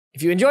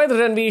If you enjoy the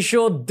Ranveer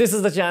Show, this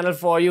is the channel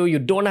for you. You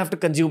don't have to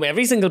consume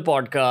every single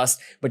podcast,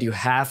 but you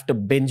have to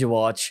binge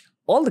watch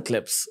all the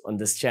clips on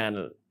this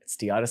channel. It's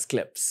TRS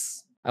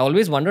Clips. I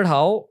always wondered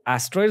how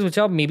asteroids, which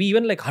are maybe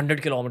even like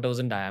 100 kilometers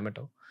in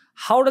diameter,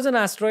 how does an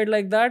asteroid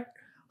like that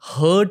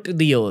hurt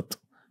the Earth?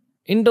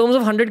 In terms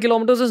of 100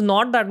 kilometers is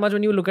not that much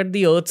when you look at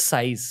the Earth's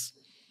size.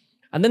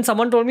 And then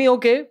someone told me,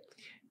 okay,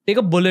 take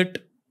a bullet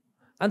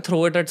and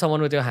throw it at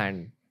someone with your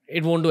hand.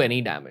 It won't do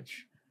any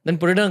damage. Then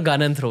put it in a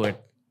gun and throw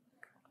it.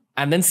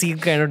 And then see the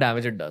kind of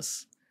damage it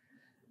does.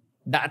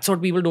 That's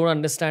what people don't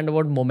understand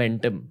about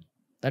momentum.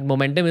 That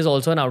momentum is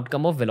also an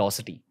outcome of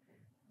velocity.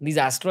 These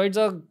asteroids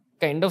are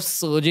kind of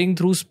surging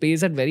through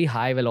space at very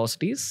high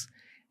velocities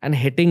and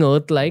hitting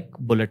Earth like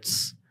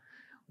bullets.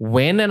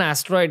 When an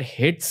asteroid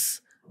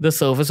hits the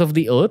surface of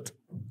the Earth,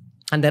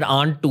 and there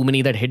aren't too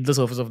many that hit the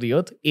surface of the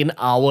Earth in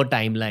our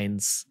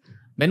timelines.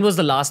 When was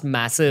the last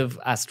massive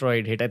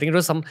asteroid hit? I think it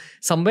was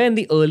somewhere in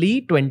the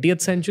early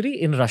 20th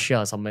century in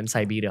Russia, somewhere in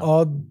Siberia.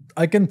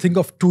 I can think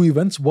of two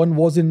events. One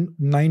was in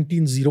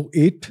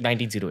 1908.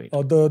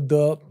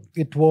 1908.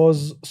 It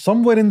was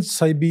somewhere in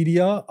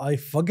Siberia. I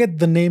forget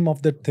the name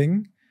of that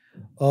thing.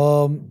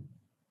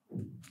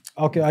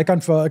 Okay, I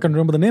can't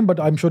remember the name, but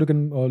I'm sure you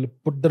can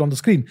put that on the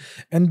screen.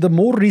 And the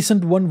more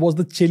recent one was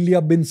the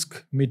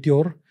Chelyabinsk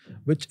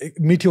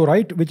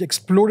meteorite, which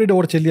exploded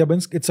over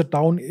Chelyabinsk. It's a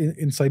town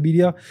in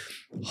Siberia.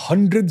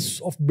 Hundreds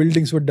of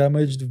buildings were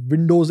damaged.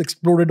 Windows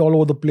exploded all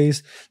over the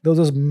place. There was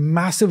this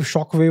massive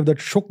shockwave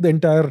that shook the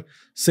entire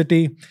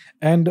city.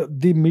 And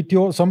the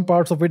meteor, some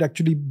parts of it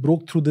actually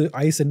broke through the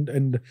ice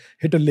and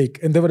hit a lake.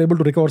 And they were able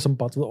to recover some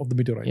parts of the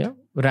meteorite. Yeah.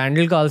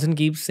 Randall Carlson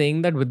keeps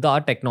saying that with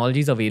our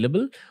technologies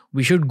available,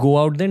 we should go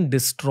out there and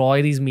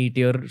destroy these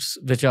meteors,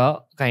 which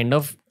are kind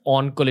of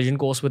on collision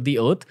course with the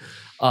Earth.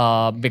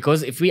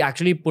 Because if we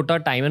actually put our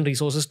time and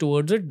resources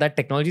towards it, that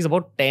technology is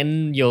about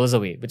 10 years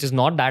away, which is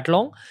not that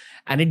long.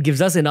 And it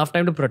gives us enough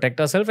time to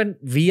protect ourselves. And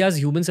we as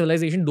human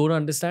civilization don't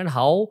understand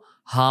how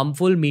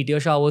harmful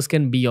meteor showers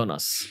can be on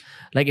us.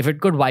 Like if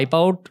it could wipe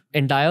out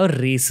entire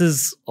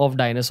races of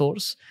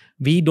dinosaurs,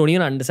 we don't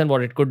even understand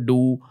what it could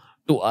do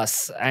to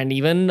us. And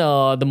even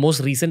the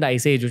most recent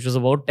ice age, which was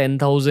about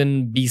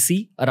 10,000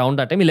 BC, around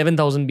that time,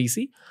 11,000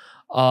 BC,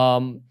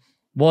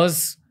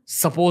 was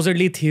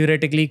supposedly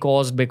theoretically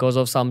caused because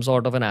of some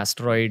sort of an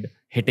asteroid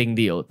hitting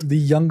the Earth. The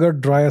Younger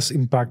Dryas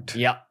impact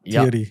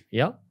theory.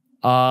 Yeah.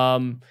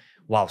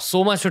 Wow,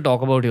 so much to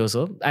talk about here,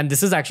 sir. And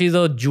this is actually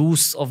the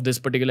juice of this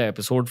particular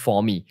episode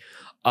for me.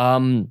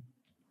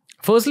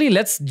 Firstly,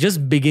 let's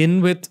just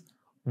begin with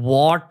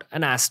what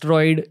an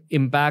asteroid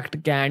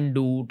impact can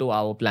do to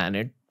our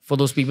planet for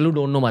those people who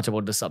don't know much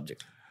about this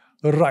subject.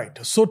 Right.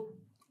 So,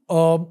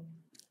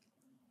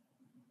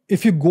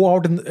 if you go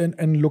out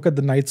and look at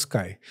the night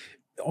sky,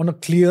 on a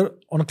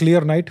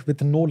clear night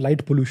with no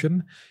light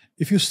pollution,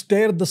 if you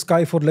stare at the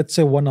sky for, let's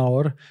say, 1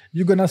 hour,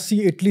 you're going to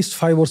see at least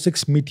 5 or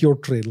 6 meteor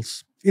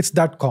trails. It's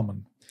that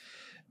common.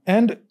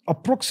 And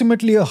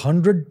approximately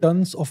 100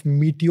 tons of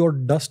meteor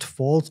dust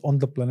falls on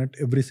the planet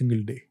every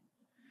single day.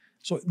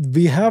 So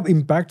we have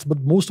impacts, but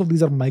most of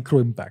these are micro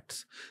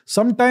impacts.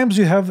 Sometimes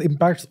you have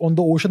impacts on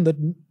the ocean that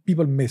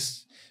people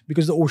miss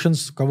because the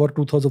oceans cover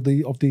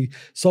 2/3 of the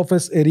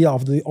surface area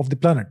of the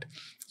planet.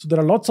 So there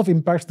are lots of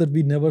impacts that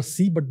we never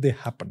see, but they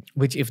happen.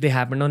 Which if they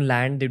happened on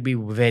land, they'd be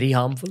very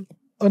harmful?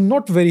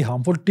 Not very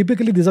harmful.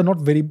 Typically, these are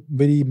not very,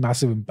 very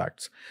massive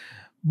impacts.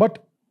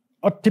 But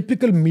a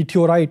typical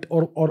meteorite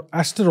or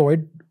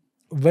asteroid,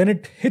 when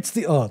it hits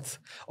the Earth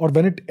or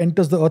when it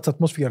enters the Earth's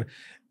atmosphere,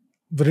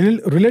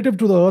 relative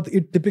to the Earth,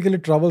 it typically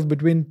travels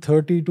between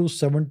 30 to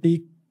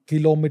 70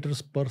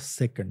 kilometers per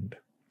second.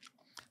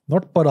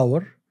 Not per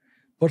hour,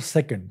 per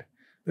second.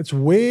 It's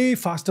way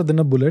faster than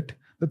a bullet.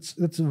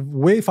 That's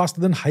way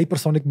faster than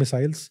hypersonic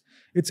missiles.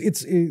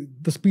 The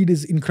speed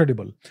is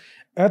incredible.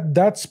 At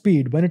that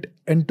speed, when it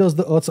enters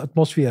the Earth's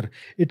atmosphere,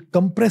 it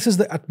compresses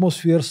the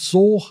atmosphere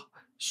so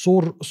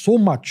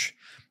much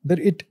that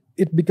it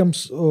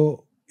becomes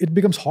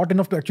hot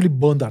enough to actually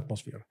burn the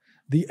atmosphere.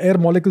 The air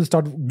molecules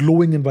start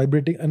glowing and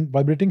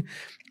vibrating.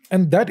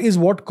 And that is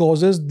what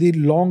causes the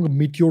long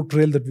meteor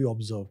trail that we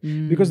observe.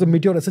 Because the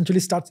meteor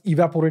essentially starts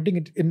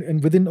evaporating,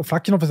 and within a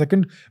fraction of a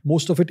second,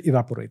 most of it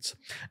evaporates.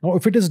 Now,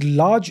 if it is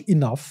large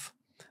enough,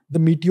 the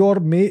meteor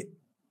may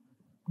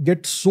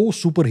get so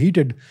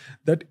superheated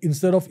that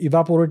instead of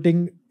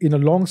evaporating in a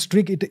long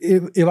streak, it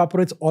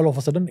evaporates all of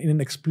a sudden in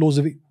an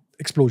explosive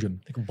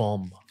explosion. Like a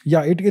bomb.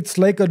 Yeah, it's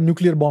like a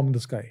nuclear bomb in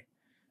the sky,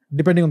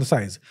 depending on the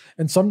size.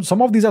 And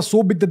some of these are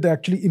so big that they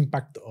actually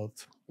impact the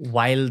Earth.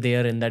 While they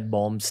are in that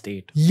bomb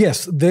state.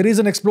 Yes, there is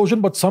an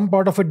explosion, but some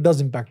part of it does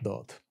impact the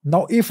Earth.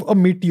 Now, if a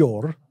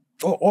meteor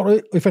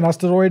or if an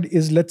asteroid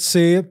is, let's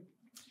say,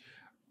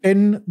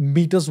 10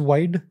 meters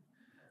wide,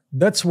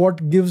 that's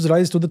what gives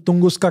rise to the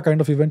Tunguska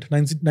kind of event,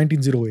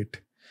 1908.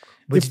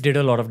 Which did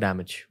a lot of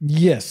damage.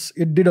 Yes,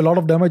 it did a lot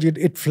of damage.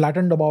 It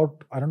flattened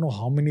about, I don't know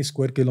how many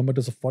square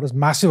kilometers of forest,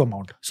 massive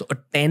amount. So a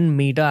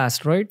 10-meter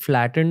asteroid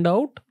flattened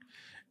out?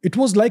 It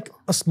was like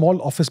a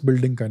small office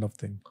building kind of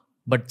thing.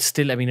 But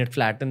still, I mean, it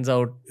flattens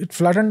out. It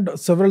flattened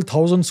several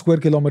thousand square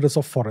kilometers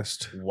of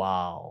forest.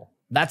 Wow.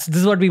 This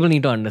is what people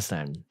need to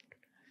understand.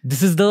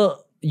 This is the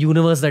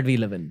universe that we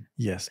live in.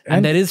 Yes.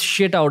 And there is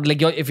shit out.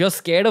 Like if you're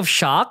scared of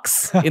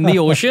sharks in the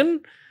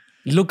ocean,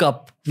 look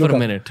up for a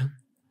minute.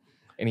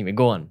 Anyway,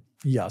 go on.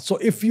 Yeah. So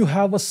if you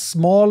have a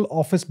small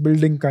office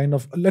building kind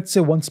of, let's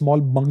say one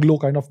small bungalow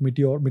kind of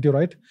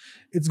meteorite,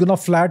 it's going to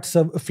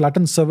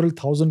flatten several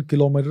thousand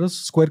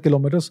square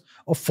kilometers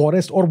of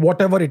forest or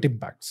whatever it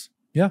impacts.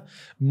 Yeah.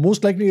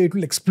 Most likely it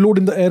will explode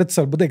in the air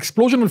itself, but the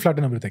explosion will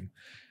flatten everything.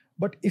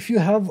 But if you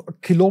have a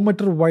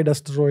kilometer-wide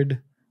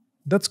asteroid,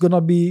 that's going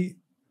to be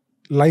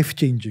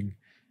life-changing.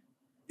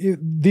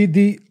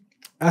 The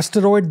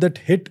asteroid that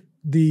hit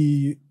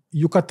the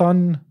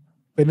Yucatan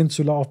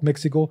Peninsula of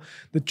Mexico,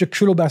 the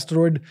Chicxulub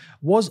asteroid,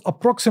 was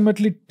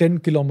approximately 10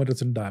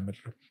 kilometers in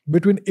diameter,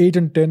 between 8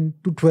 and 10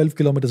 to 12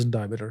 kilometers in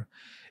diameter.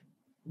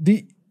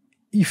 The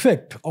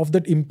effect of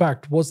that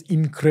impact was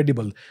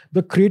incredible.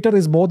 The crater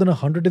is more than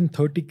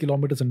 130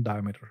 kilometers in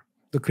diameter.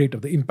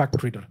 The impact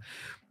crater.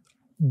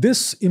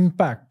 This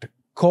impact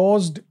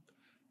caused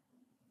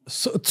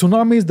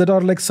tsunamis that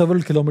are like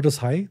several kilometers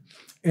high.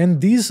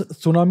 And these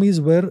tsunamis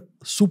were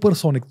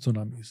supersonic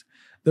tsunamis.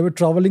 They were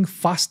traveling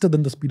faster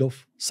than the speed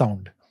of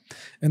sound.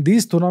 And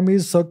these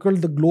tsunamis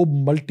circled the globe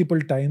multiple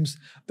times.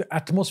 The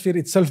atmosphere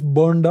itself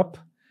burned up.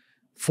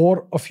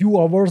 For a few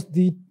hours,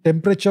 the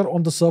temperature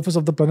on the surface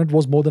of the planet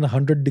was more than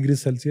 100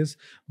 degrees Celsius.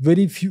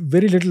 Very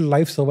little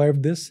life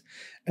survived this.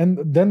 And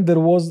then there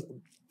was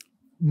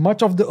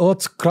much of the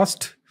Earth's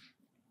crust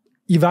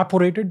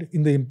evaporated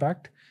in the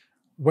impact,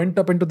 went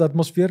up into the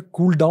atmosphere,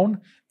 cooled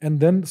down, and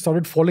then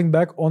started falling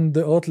back on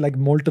the Earth like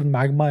molten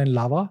magma and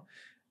lava.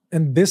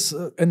 And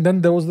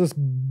then there was this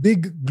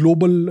big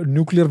global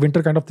nuclear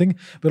winter kind of thing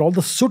where all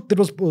the soot that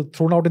was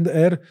thrown out in the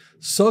air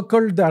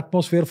circled the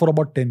atmosphere for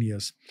about 10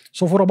 years.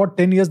 So for about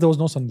 10 years, there was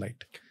no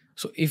sunlight.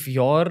 So if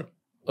you're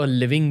a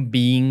living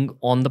being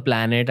on the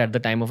planet at the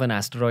time of an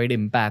asteroid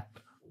impact,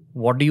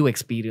 what do you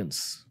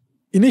experience?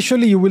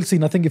 Initially, you will see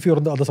nothing if you're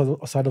on the other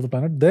side of the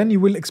planet. Then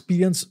you will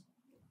experience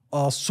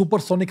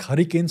supersonic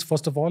hurricanes,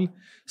 first of all,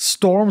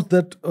 storms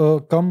that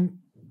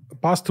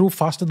pass through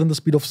faster than the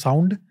speed of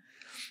sound.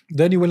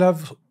 Then you will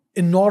have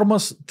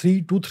enormous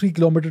 2 to 3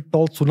 kilometer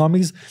tall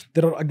tsunamis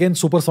that are again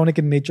supersonic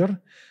in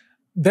nature.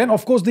 Then,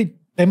 of course, the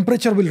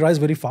temperature will rise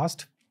very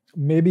fast,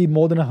 maybe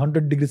more than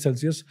 100 degrees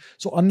Celsius.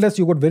 So unless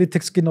you got very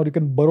thick skin or you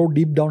can burrow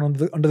deep down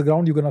under the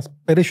ground, you're going to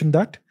perish in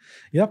that.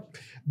 Yeah.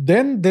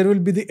 Then there will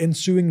be the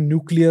ensuing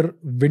nuclear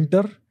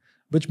winter,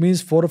 which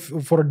means for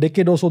a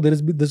decade or so,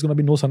 there's going to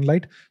be no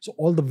sunlight. So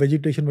all the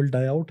vegetation will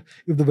die out.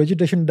 If the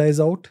vegetation dies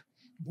out,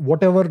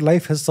 whatever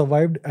life has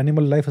survived,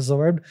 animal life has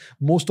survived,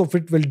 most of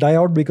it will die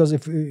out because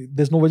if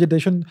there's no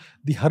vegetation,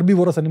 the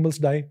herbivorous animals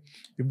die.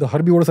 If the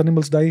herbivorous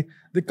animals die,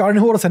 the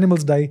carnivorous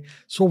animals die.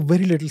 So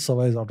very little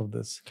survives out of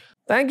this.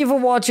 Thank you for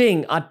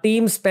watching. Our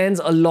team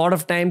spends a lot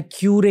of time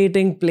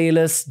curating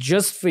playlists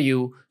just for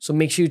you. So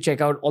make sure you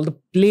check out all the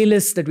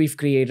playlists that we've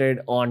created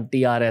on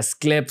TRS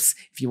Clips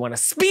if you want to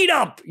speed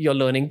up your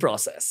learning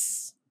process.